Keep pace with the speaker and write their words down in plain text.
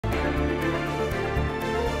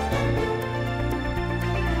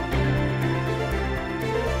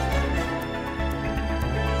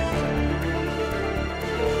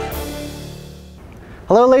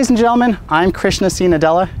Hello ladies and gentlemen, I'm Krishna C.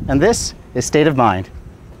 Nadella, and this is State of Mind.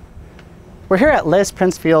 We're here at Les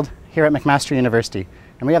Prince Field here at McMaster University,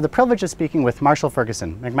 and we have the privilege of speaking with Marshall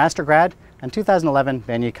Ferguson, McMaster grad and 2011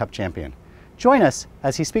 Vanier Cup champion. Join us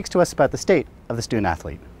as he speaks to us about the state of the student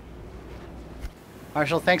athlete.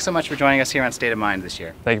 Marshall, thanks so much for joining us here on State of Mind this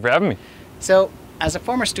year. Thank you for having me. So, as a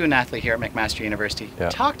former student athlete here at McMaster University,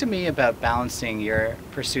 talk to me about balancing your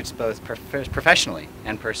pursuits both professionally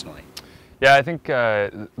and personally. Yeah, I think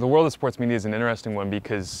the world of sports media is an interesting one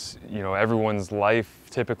because, everyone's life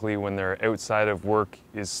typically when they're outside of work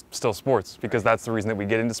is still sports, because that's the reason that we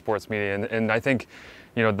get into sports media. And I think,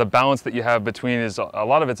 the balance that you have between is a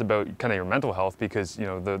lot of it's about kind of your mental health, because,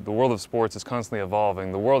 the world of sports is constantly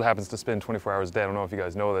evolving. The world happens to spin 24 hours a day. I don't know if you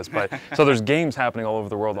guys know this, but so there's games happening all over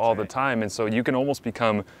the world all the time. And so you can almost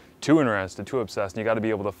become too interested, too obsessed, and you got to be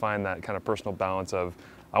able to find that kind of personal balance of,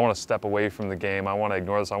 I want to step away from the game, I want to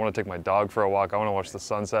ignore this, I want to take my dog for a walk, I want to watch the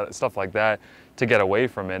sunset, stuff like that, to get away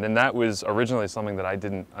from it. And that was originally something that I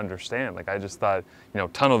didn't understand. Like, I just thought,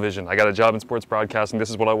 tunnel vision, I got a job in sports broadcasting, this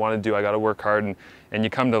is what I want to do, I got to work hard. And you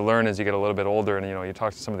come to learn as you get a little bit older, and you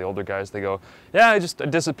talk to some of the older guys, they go, yeah, I just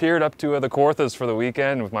disappeared up to the Kawarthas for the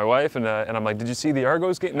weekend with my wife, and I'm like, did you see the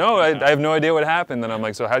Argos game? No, I have no idea what happened. And I'm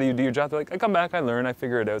like, so how do you do your job? They're like, I come back, I learn, I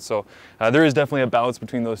figure it out. So there is definitely a balance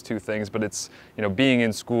between those two things, but it's, being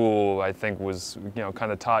in school, I think was,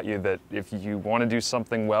 kind of taught you that if you want to do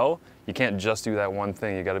something well, you can't just do that one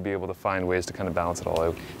thing. You got to be able to find ways to kind of balance it all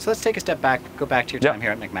out. So let's take a step back, go back to your time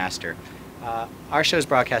here at McMaster. Our show is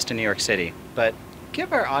broadcast in New York City, but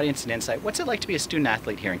give our audience an insight. What's it like to be a student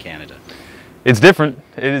athlete here in Canada? It's different.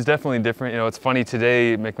 It is definitely different. It's funny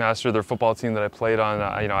today, McMaster, their football team that I played on,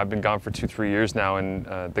 I've been gone for 2-3 years now, and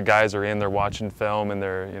the guys are in, they're watching film, and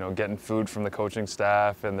they're, getting food from the coaching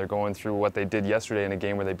staff, and they're going through what they did yesterday in a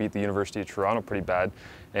game where they beat the University of Toronto pretty bad.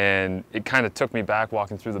 And it kind of took me back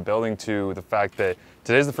walking through the building to the fact that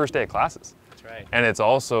today's the first day of classes. Right. And it's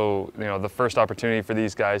also, the first opportunity for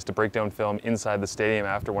these guys to break down film inside the stadium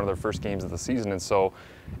after one of their first games of the season. And so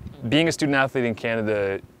being a student athlete in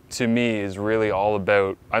Canada, to me, is really all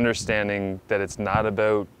about understanding that it's not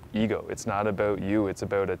about ego. It's not about you. It's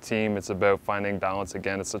about a team. It's about finding balance.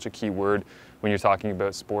 Again, it's such a key word when you're talking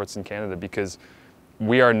about sports in Canada, because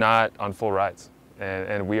we are not on full rides.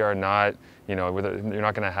 And we are not, you're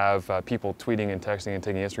not going to have people tweeting and texting and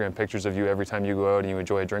taking Instagram pictures of you every time you go out and you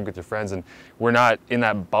enjoy a drink with your friends. And we're not in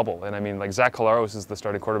that bubble. And I mean, like, Zach Collaros is the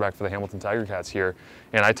starting quarterback for the Hamilton Tiger Cats here.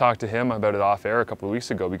 And I talked to him about it off air a couple of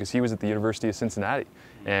weeks ago, because he was at the University of Cincinnati.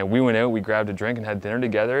 And we went out, we grabbed a drink and had dinner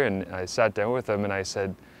together. And I sat down with him and I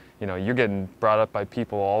said, you're getting brought up by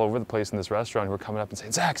people all over the place in this restaurant who are coming up and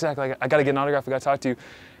saying, Zach, like, I got to get an autograph, I got to talk to you.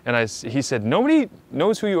 And he said, nobody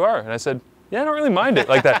knows who you are. And I said, yeah, I don't really mind it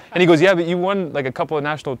like that. And he goes, yeah, but you won like a couple of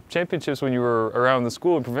national championships when you were around the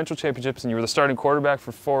school, and provincial championships, and you were the starting quarterback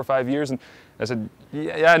for 4 or 5 years. And I said,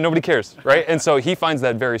 yeah, nobody cares, right? And so he finds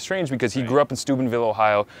that very strange, because he grew up in Steubenville,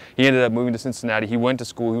 Ohio. He ended up moving to Cincinnati. He went to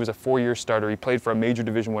school. He was a 4-year starter. He played for a major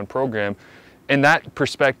Division I program. And that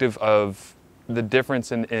perspective of the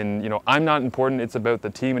difference in I'm not important, it's about the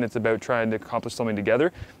team, and it's about trying to accomplish something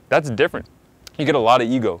together, that's different. You get a lot of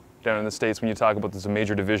ego down in the States when you talk about these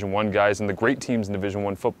major Division I guys and the great teams in Division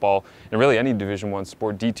I football, and really any Division I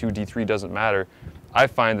sport, D2, D3, doesn't matter. I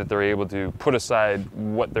find that they're able to put aside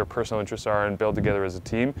what their personal interests are and build together as a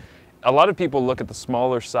team. A lot of people look at the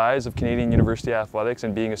smaller size of Canadian university athletics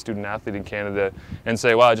and being a student athlete in Canada and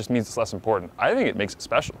say, well, it just means it's less important. I think it makes it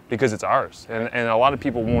special because it's ours. And a lot of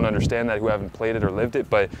people won't understand that who haven't played it or lived it.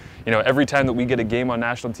 But, every time that we get a game on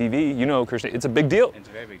national TV, Krishna, it's a big deal. It's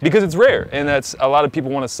a very big deal. Because it's rare. And a lot of people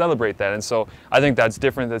want to celebrate that. And so I think that's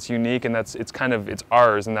different, that's unique, and it's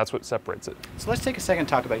ours, and that's what separates it. So let's take a second to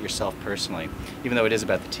talk about yourself personally, even though it is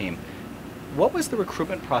about the team. What was the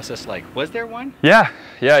recruitment process like? Was there one? Yeah,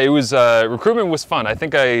 it was, recruitment was fun. I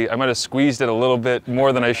think I might have squeezed it a little bit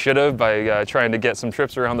more than I should have by trying to get some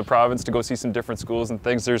trips around the province to go see some different schools and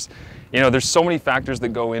things. There's so many factors that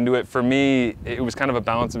go into it. For me, it was kind of a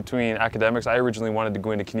balance between academics. I originally wanted to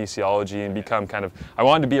go into kinesiology and become I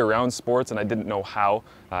wanted to be around sports, and I didn't know how.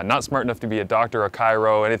 Not smart enough to be a doctor, a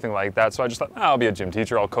chiro, anything like that. So I just thought, I'll be a gym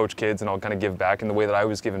teacher, I'll coach kids, and I'll kind of give back in the way that I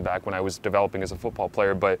was giving back when I was developing as a football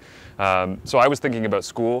player. But so I was thinking about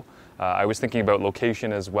school. I was thinking about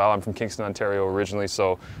location as well. I'm from Kingston, Ontario originally,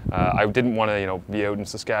 so I didn't want to, be out in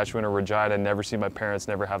Saskatchewan or Regina, never see my parents,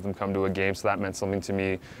 never have them come to a game, so that meant something to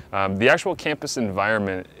me. The actual campus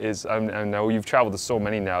environment is, I know you've traveled to so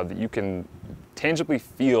many now, that you can tangibly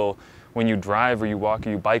feel when you drive or you walk or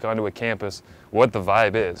you bike onto a campus what the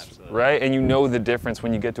vibe is. Absolutely. Right? And you know the difference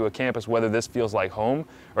when you get to a campus, whether this feels like home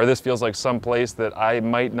or this feels like some place that I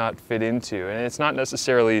might not fit into. And it's not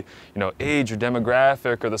necessarily, you know, age or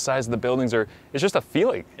demographic or the size of the buildings, or it's just a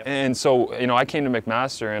feeling. Yep. And so, you know, I came to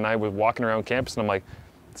McMaster and I was walking around campus and I'm like,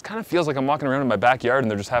 it kind of feels like I'm walking around in my backyard and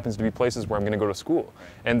there just happens to be places where I'm going to go to school.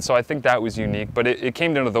 And so I think that was unique, but it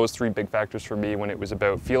came down to those three big factors for me when it was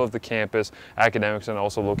about feel of the campus, academics, and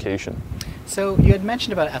also location. So you had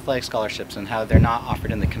mentioned about athletic scholarships and how they're not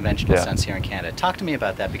offered in the conventional sense here in Canada. Talk to me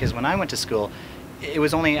about that, because when I went to school, it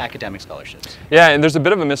was only academic scholarships. Yeah, and there's a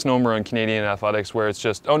bit of a misnomer on Canadian athletics where it's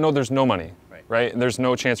just, oh no, there's no money. Right? And there's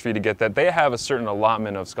no chance for you to get that. They have a certain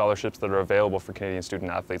allotment of scholarships that are available for Canadian student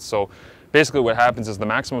athletes. So basically what happens is the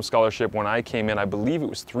maximum scholarship when I came in, I believe it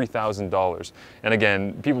was $3,000. And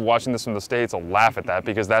again, people watching this from the States will laugh at that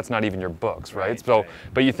because that's not even your books, right? So,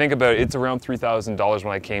 but you think about it, it's around $3,000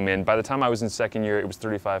 when I came in. By the time I was in second year, it was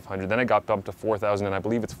 $3,500. Then it got bumped to $4,000, and I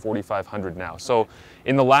believe it's $4,500 now. So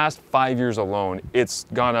in the last 5 years alone, it's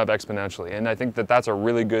gone up exponentially. And I think that that's a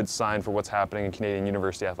really good sign for what's happening in Canadian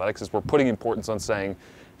university athletics, is we're putting importance on saying,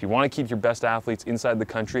 if you want to keep your best athletes inside the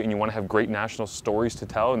country and you want to have great national stories to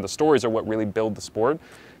tell, and the stories are what really build the sport,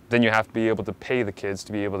 then you have to be able to pay the kids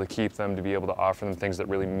to be able to keep them, to be able to offer them things that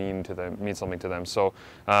really mean something to them. So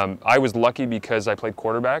I was lucky because I played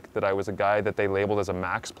quarterback, that I was a guy that they labeled as a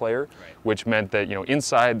max player, which meant that, you know,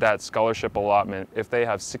 inside that scholarship allotment, if they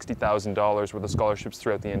have $60,000 worth of scholarships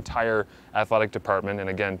throughout the entire athletic department, and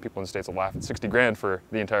again, people in the States will laugh at 60 grand for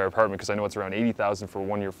the entire department because I know it's around 80,000 for a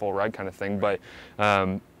 1 year full ride kind of thing, but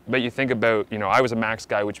you think about, you know, I was a max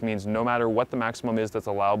guy, which means no matter what the maximum is that's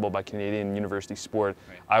allowable by Canadian university sport,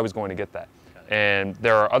 I was going to get that. And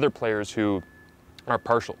there are other players who are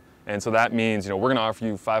partial. And so that means, you know, we're going to offer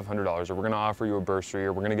you $500, or we're going to offer you a bursary,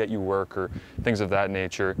 or we're going to get you work, or things of that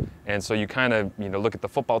nature. And so you kind of, you know, look at the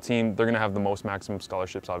football team, they're going to have the most maximum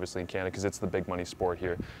scholarships, obviously, in Canada, because it's the big money sport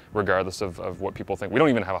here, regardless of what people think. We don't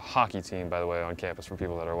even have a hockey team, by the way, on campus, for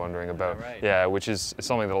people that are wondering about. Yeah, which is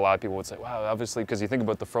something that a lot of people would say, wow, obviously, because you think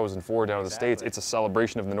about the Frozen Four down in the States, it's a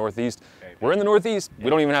celebration of the Northeast. We're in the Northeast,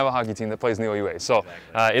 we don't even have a hockey team that plays in the OUA. So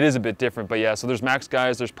it is a bit different. But yeah, so there's max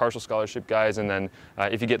guys, there's partial scholarship guys, and then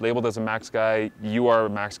if you get labeled as a max guy, you are a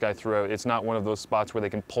max guy throughout. It's not one of those spots where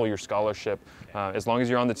they can pull your scholarship. As long as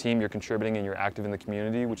you're on the team, you're contributing, and you're active in the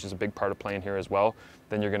community, which is a big part of playing here as well,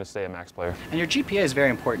 then you're going to stay a max player. And your GPA is very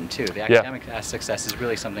important too. The academic success is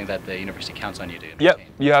really something that the university counts on you to maintain. Yep,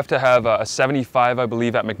 you have to have a 75, I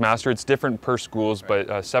believe, at McMaster. It's different per schools,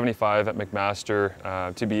 but 75 at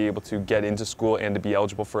McMaster to be able to get into school and to be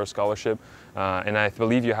eligible for a scholarship. And I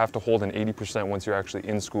believe you have to hold an 80% once you're actually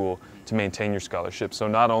in school to maintain your scholarship. So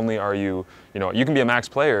not only are you, you know, you can be a max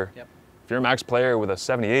player. If you're a max player with a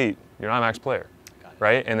 78, you're not a max player.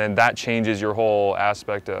 Right? And then that changes your whole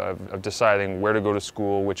aspect of deciding where to go to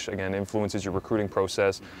school, which again influences your recruiting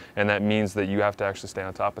process. And that means that you have to actually stay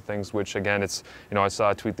on top of things, which again, it's, you know, I saw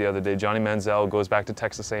a tweet the other day, Johnny Manziel goes back to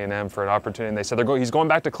Texas A&M for an opportunity, and they said he's going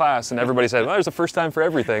back to class, and everybody said, well, there's a first time for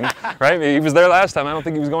everything, right? He was there last time. I don't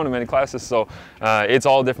think he was going to many classes. So it's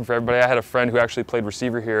all different for everybody. I had a friend who actually played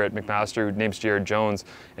receiver here at McMaster, whose name's Jared Jones,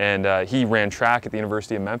 and he ran track at the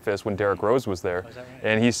University of Memphis when Derrick Rose was there.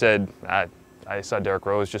 And he said, I saw Derrick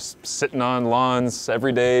Rose just sitting on lawns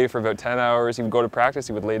every day for about 10 hours. He would go to practice,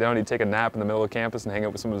 he would lay down, he'd take a nap in the middle of campus and hang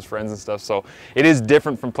out with some of his friends and stuff. So it is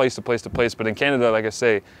different from place to place to place, but in Canada, like I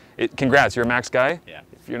say, congrats, you're a max guy.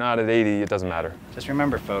 If you're not at 80, it doesn't matter. Just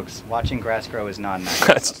remember, folks, watching grass grow is not max.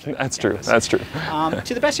 That's true, that's true.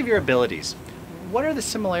 To the best of your abilities, what are the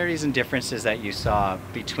similarities and differences that you saw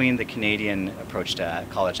between the Canadian approach to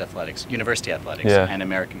college athletics, university athletics, and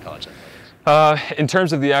American college athletics? In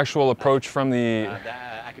terms of the actual approach from the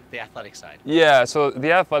athletic side. Yeah, so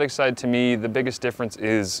the athletic side, to me, the biggest difference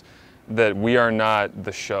is that we are not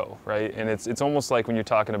the show, right? And it's almost like when you're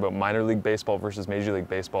talking about minor league baseball versus major league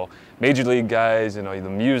baseball. Major league guys, you know, the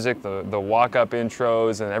music, the walk-up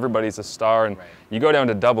intros, and everybody's a star. And you go down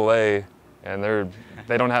to AA, and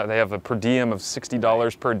they have a per diem of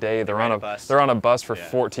 $60 per day. They're on a bus for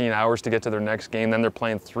 14 hours to get to their next game. Then they're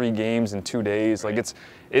playing 3 games in 2 days. Like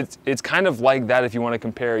it's kind of like that if you want to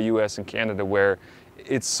compare U.S. and Canada, where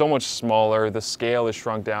it's so much smaller. The scale is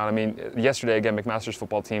shrunk down. I mean, yesterday again, McMaster's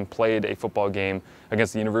football team played a football game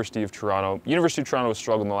against the University of Toronto. University of Toronto has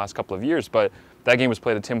struggled in the last couple of years, but that game was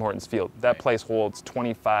played at Tim Hortons Field. That place holds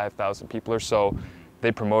 25,000 people or so.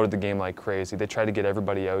 They promoted the game like crazy. They tried to get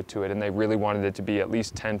everybody out to it, and they really wanted it to be at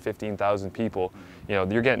least 10, 15,000 people. You know,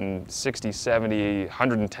 you're getting 60, 70,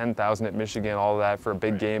 110,000 at Michigan, all of that for a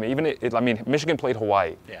big game. Even I mean, Michigan played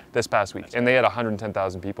Hawaii this past week, and they had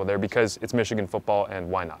 110,000 people there because it's Michigan football, and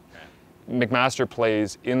why not? McMaster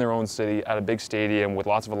plays in their own city at a big stadium with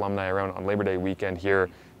lots of alumni around on Labor Day weekend here.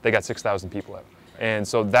 They got 6,000 people out. And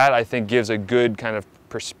so that, I think, gives a good kind of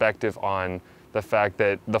perspective on the fact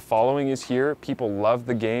that the following is here. People love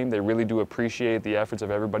the game. They really do appreciate the efforts of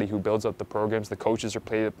everybody who builds up the programs. The coaches are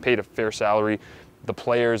paid a fair salary. The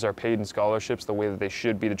players are paid in scholarships the way that they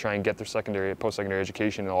should be to try and get their secondary, post-secondary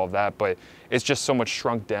education and all of that. But it's just so much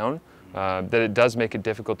shrunk down that it does make it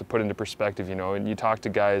difficult to put into perspective, you know. And you talk to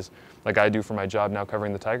guys like I do for my job now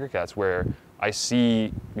covering the Tiger Cats, where I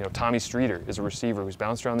see, you know, Tommy Streeter is a receiver who's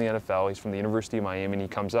bounced around the NFL. He's from the University of Miami, and he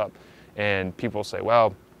comes up, and people say,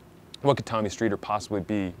 well, what could Tommy Streeter possibly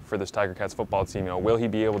be for this Tiger Cats football team? You know, will he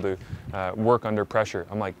be able to work under pressure?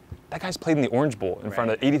 I'm like, that guy's played in the Orange Bowl in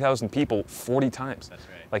front of 80,000 people 40 times. That's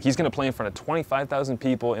right. Like, he's going to play in front of 25,000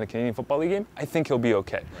 people in a Canadian Football League game. I think he'll be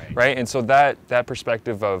okay, right? And so that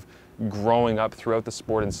perspective of growing up throughout the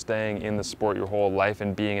sport and staying in the sport your whole life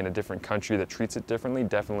and being in a different country that treats it differently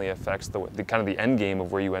definitely affects the kind of the end game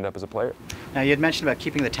of where you end up as a player. Now, you had mentioned about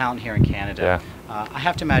keeping the talent here in Canada. Yeah. I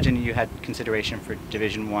have to imagine you had consideration for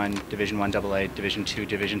Division I, Division I AA, Division II,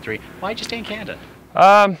 Division III. Why'd you stay in Canada?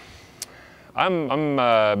 I'm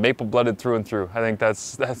maple-blooded through and through. I think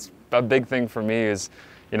that's a big thing for me is,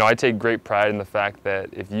 you know, I take great pride in the fact that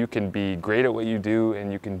if you can be great at what you do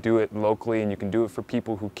and you can do it locally and you can do it for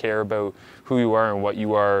people who care about who you are and what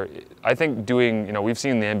you are, I think doing, you know, we've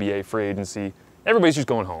seen the NBA free agency, everybody's just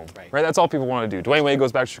going home, right? That's all people want to do. Dwayne Wade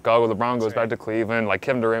goes back to Chicago, LeBron goes back to Cleveland, like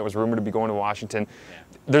Kevin Durant was rumored to be going to Washington. Yeah.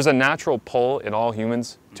 There's a natural pull in all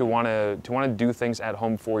humans to want to do things at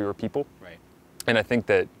home for your people. Right. And I think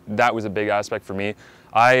that was a big aspect for me.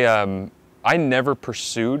 I never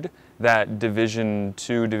pursued that Division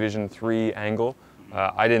II, Division III angle.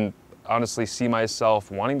 I didn't honestly see myself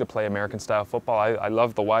wanting to play American-style football. I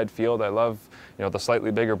love the wide field. I love, you know, the slightly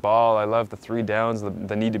bigger ball. I love the 3 downs,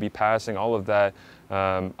 the need to be passing, all of that.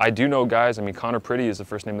 I do know guys. I mean, Connor Priddy is the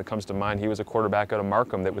first name that comes to mind. He was a quarterback out of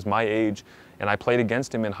Markham that was my age, and I played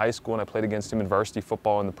against him in high school, and I played against him in varsity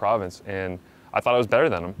football in the province, and I thought I was better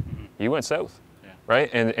than him. He went south. Right,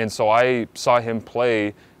 and so I saw him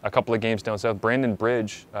play a couple of games down south. Brandon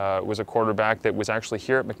Bridge was a quarterback that was actually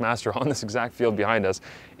here at McMaster on this exact field behind us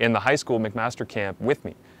in the high school McMaster camp with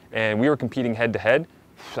me. And we were competing head to head.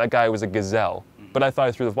 That guy was a gazelle, but I thought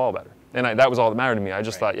I threw the ball better. And that was all that mattered to me. I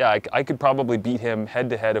just thought, yeah, I could probably beat him head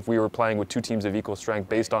to head if we were playing with 2 teams of equal strength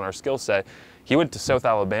based on our skill set. He went to South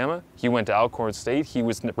Alabama. He went to Alcorn State. He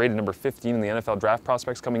was rated number 15 in the NFL draft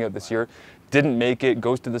prospects coming out this year. Didn't make it,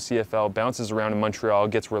 goes to the CFL, bounces around in Montreal,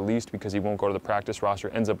 gets released because he won't go to the practice roster,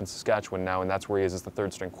 ends up in Saskatchewan now, and that's where he is as the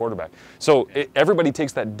 3rd-string quarterback. So everybody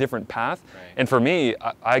takes that different path. And for me,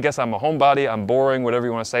 I guess I'm a homebody, I'm boring, whatever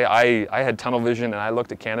you want to say. I had tunnel vision, and I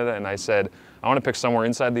looked at Canada, and I said, I want to pick somewhere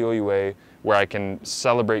inside the OUA where I can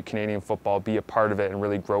celebrate Canadian football, be a part of it, and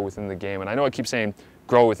really grow within the game. And I know I keep saying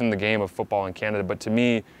grow within the game of football in Canada, but to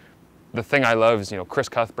me, the thing I love is, you know, Chris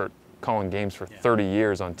Cuthbert calling games for 30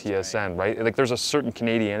 years on TSN, right? Like, there's a certain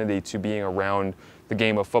Canadianity to being around the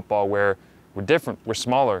game of football where we're different, we're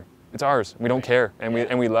smaller, it's ours, we don't care, and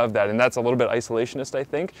we love that, and that's a little bit isolationist, I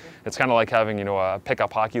think. It's kind of like having, you know, a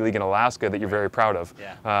pickup hockey league in Alaska that you're very proud of,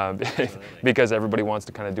 because everybody wants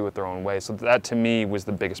to kind of do it their own way. So that, to me, was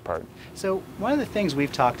the biggest part. So one of the things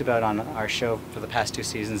we've talked about on our show for the past 2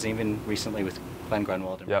 seasons, even recently with Glenn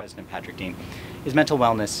Grunwald and President Patrick Dean, is mental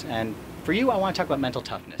wellness. And for you, I want to talk about mental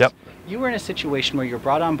toughness. You were in a situation where you were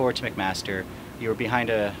brought on board to McMaster. You were behind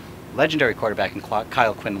a legendary quarterback in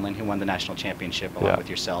Kyle Quinlan, who won the national championship along with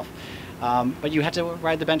yourself. But you had to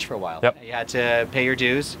ride the bench for a while. You had to pay your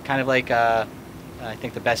dues, kind of like, I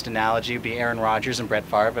think the best analogy would be Aaron Rodgers and Brett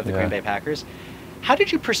Favre of the Green Bay Packers. How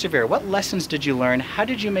did you persevere? What lessons did you learn? How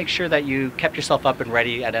did you make sure that you kept yourself up and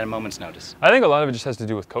ready at a moment's notice? I think a lot of it just has to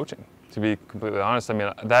do with coaching, to be completely honest. I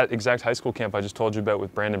mean, that exact high school camp I just told you about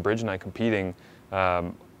with Brandon Bridge and I competing,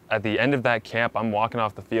 at the end of that camp, I'm walking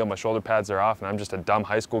off the field, my shoulder pads are off, and I'm just a dumb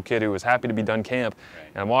high school kid who was happy to be done camp.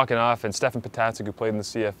 And I'm walking off, and Stefan Patacic, who played in the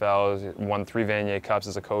CFL, won 3 Vanier Cups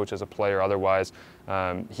as a coach, as a player, otherwise.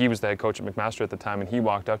 He was the head coach at McMaster at the time, and he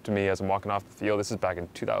walked up to me as I'm walking off the field. This is back in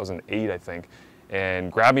 2008, I think,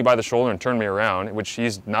 and grabbed me by the shoulder and turned me around, which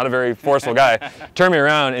he's not a very forceful guy, turned me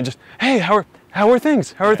around and just, hey, how are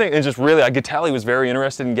things? How are things? And just really, I could tell he was very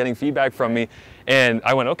interested in getting feedback from me. And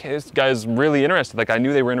I went, okay, this guy's really interested. Like, I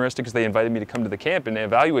knew they were interested because they invited me to come to the camp and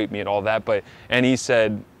evaluate me and all that. And he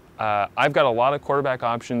said, I've got a lot of quarterback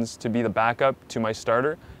options to be the backup to my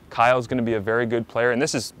starter. Kyle's going to be a very good player. And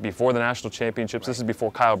this is before the national championships. This is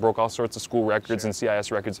before Kyle broke all sorts of school records and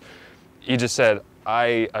CIS records. He just said,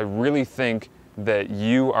 I really think that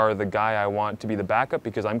you are the guy I want to be the backup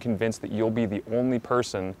because I'm convinced that you'll be the only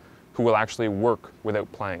person who who will actually work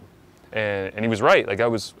without playing. And he was right. Like I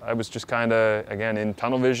was just kind of, again, in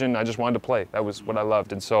tunnel vision. I just wanted to play. That was what I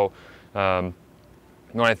loved. And so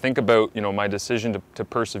when I think about, my decision to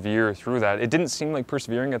persevere through that, it didn't seem like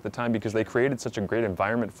persevering at the time because they created such a great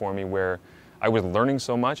environment for me where I was learning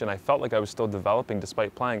so much and I felt like I was still developing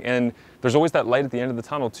despite playing. And there's always that light at the end of the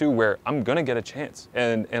tunnel too where I'm going to get a chance.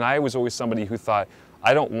 And I was always somebody who thought,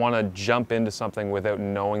 I don't want to jump into something without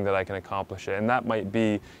knowing that I can accomplish it. And that might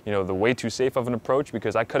be, the way too safe of an approach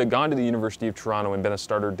because I could have gone to the University of Toronto and been a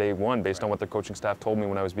starter day one based on what their coaching staff told me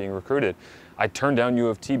when I was being recruited. I turned down U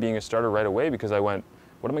of T being a starter right away because I went,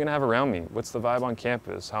 what am I going to have around me? What's the vibe on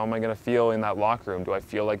campus? How am I going to feel in that locker room? Do I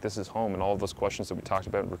feel like this is home? And all of those questions that we talked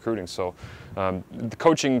about in recruiting. So the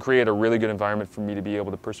coaching created a really good environment for me to be able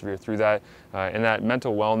to persevere through that. And that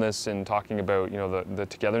mental wellness and talking about, the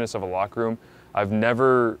togetherness of a locker room, I've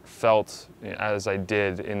never felt as I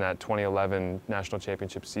did in that 2011 national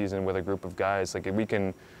championship season with a group of guys. Like we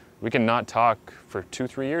can not talk for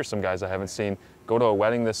 2-3 years, some guys I haven't seen, go to a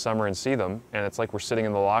wedding this summer and see them, and it's like we're sitting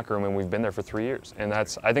in the locker room and we've been there for 3 years. And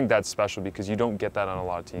I think that's special because you don't get that on a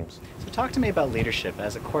lot of teams. So talk to me about leadership.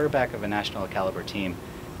 As a quarterback of a national caliber team,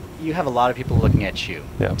 you have a lot of people looking at you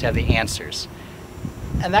to have the answers.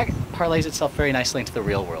 And that parlays itself very nicely into the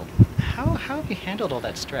real world. How have you handled all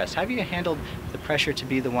that stress? How have you handled the pressure to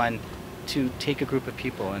be the one to take a group of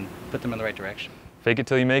people and put them in the right direction? Fake it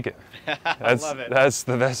till you make it. I love it. That's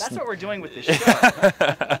the best. That's what we're doing with this show.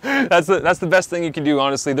 That's the best thing you can do,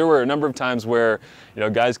 honestly. There were a number of times where,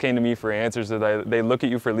 guys came to me for answers that they look at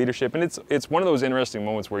you for leadership, and it's one of those interesting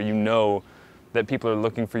moments where you know that people are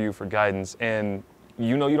looking for you for guidance, and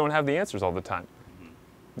you don't have the answers all the time.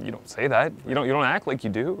 You don't say that. You don't act like you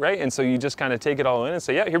do, right? And so you just kind of take it all in and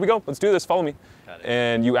say, yeah, here we go. Let's do this. Follow me.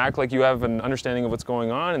 And you act like you have an understanding of what's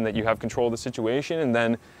going on and that you have control of the situation. And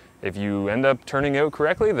then if you end up turning out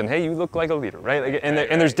correctly, then hey, you look like a leader, right? And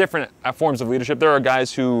there's different forms of leadership. There are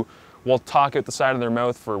guys who will talk out the side of their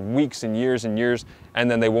mouth for weeks and years, and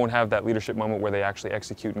then they won't have that leadership moment where they actually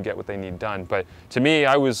execute and get what they need done. But to me,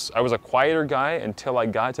 I was a quieter guy until I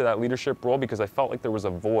got to that leadership role because I felt like there was a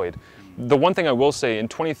void. The one thing I will say, in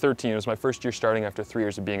 2013, it was my first year starting after 3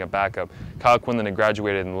 years of being a backup. Kyle Quinlan had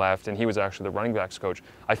graduated and left, and he was actually the running backs coach.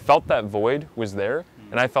 I felt that void was there,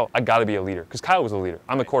 and I felt I got to be a leader because Kyle was a leader.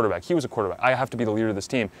 I'm a quarterback. He was a quarterback. I have to be the leader of this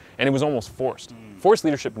team, and it was almost forced. Forced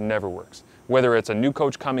leadership never works. Whether it's a new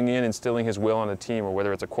coach coming in, instilling his will on a team, or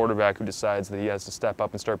whether it's a quarterback who decides that he has to step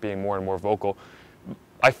up and start being more and more vocal,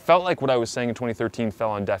 I felt like what I was saying in 2013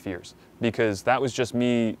 fell on deaf ears because that was just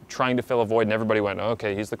me trying to fill a void, and everybody went, oh,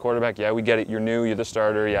 okay, he's the quarterback. Yeah, we get it. You're new. You're the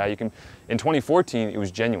starter. Yeah, you can. In 2014, it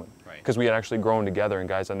was genuine because we had actually grown together and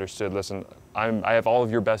guys understood, listen, I have all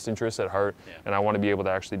of your best interests at heart, and I want to be able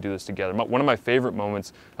to actually do this together. One of my favorite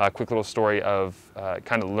moments, quick little story of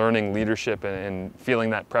kind of learning leadership and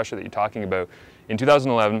feeling that pressure that you're talking about. In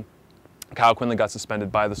 2011, Kyle Quinlan got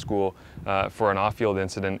suspended by the school for an off-field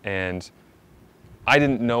incident, and I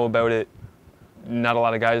didn't know about it. Not a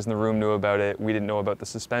lot of guys in the room knew about it. We didn't know about the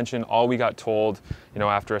suspension. All we got told,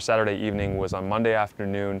 after a Saturday evening was on Monday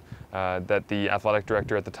afternoon that the athletic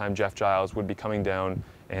director at the time, Jeff Giles, would be coming down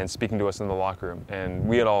and speaking to us in the locker room. And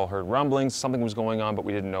we had all heard rumblings, something was going on, but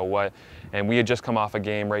we didn't know what. And we had just come off a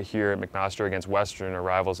game right here at McMaster against Western, our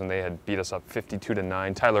rivals, and they had beat us up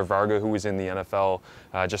 52-9. Tyler Varga, who was in the NFL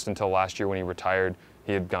just until last year when he retired,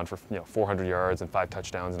 he had gone for 400 yards and 5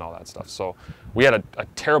 touchdowns and all that stuff. So we had a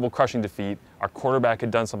terrible crushing defeat. Our quarterback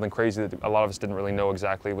had done something crazy that a lot of us didn't really know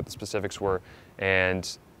exactly what the specifics were.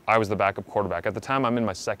 And I was the backup quarterback. At the time, I'm in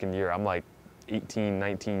my second year. I'm like 18,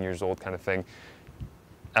 19 years old kind of thing.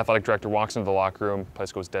 Athletic director walks into the locker room,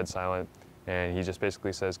 place goes dead silent, and he just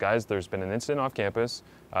basically says, guys, there's been an incident off campus.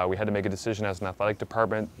 We had to make a decision as an athletic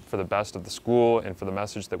department for the best of the school and for the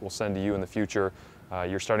message that we'll send to you in the future.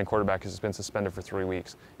 Your starting quarterback has been suspended for 3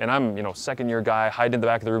 weeks. And I'm, second-year guy, hiding in the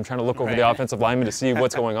back of the room, trying to look over the offensive lineman to see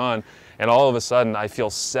what's going on. And all of a sudden, I feel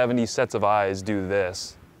 70 sets of eyes do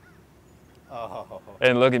this. Oh.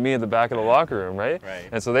 And look at me in the back of the locker room, right?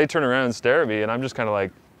 And so they turn around and stare at me, and I'm just kind of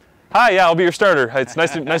like, hi, yeah, I'll be your starter. It's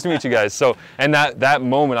nice to meet you guys. So, and that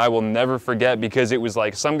moment I will never forget because it was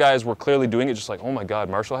like some guys were clearly doing it just like, oh my God,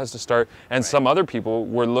 Marshall has to start. And some other people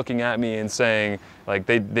were looking at me and saying, like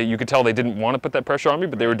you could tell they didn't want to put that pressure on me,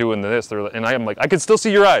 but they were doing this. And I'm like, I could still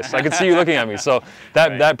see your eyes. I could see you looking at me. So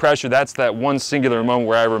that pressure, that's that one singular moment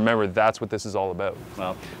where I remember that's what this is all about.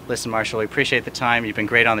 Well, listen, Marshall, we appreciate the time. You've been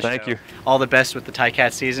great on the show. Thank you. All the best with the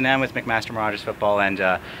Ticats season and with McMaster Marauders football. And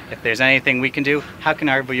if there's anything we can do, how can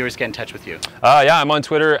our viewers get in touch with you? Yeah, I'm on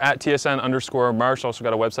Twitter at TSN_Marsh. Also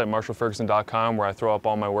got a website, marshallferguson.com, where I throw up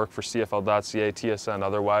all my work for CFL.ca, TSN,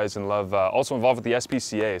 otherwise, and love also involved with the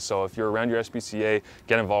SPCA. So if you're around your SPCA,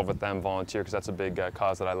 get involved with them, volunteer, because that's a big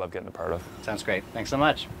cause that I love getting a part of. Sounds great. Thanks so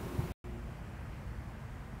much.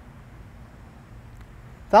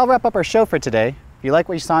 That'll wrap up our show for today. If you like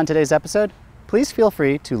what you saw in today's episode, please feel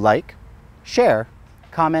free to like, share,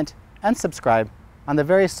 comment, and subscribe on the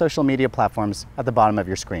various social media platforms at the bottom of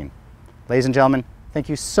your screen. Ladies and gentlemen, thank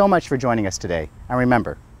you so much for joining us today. And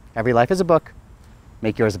remember, every life is a book.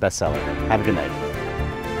 Make yours a bestseller. Have a good night.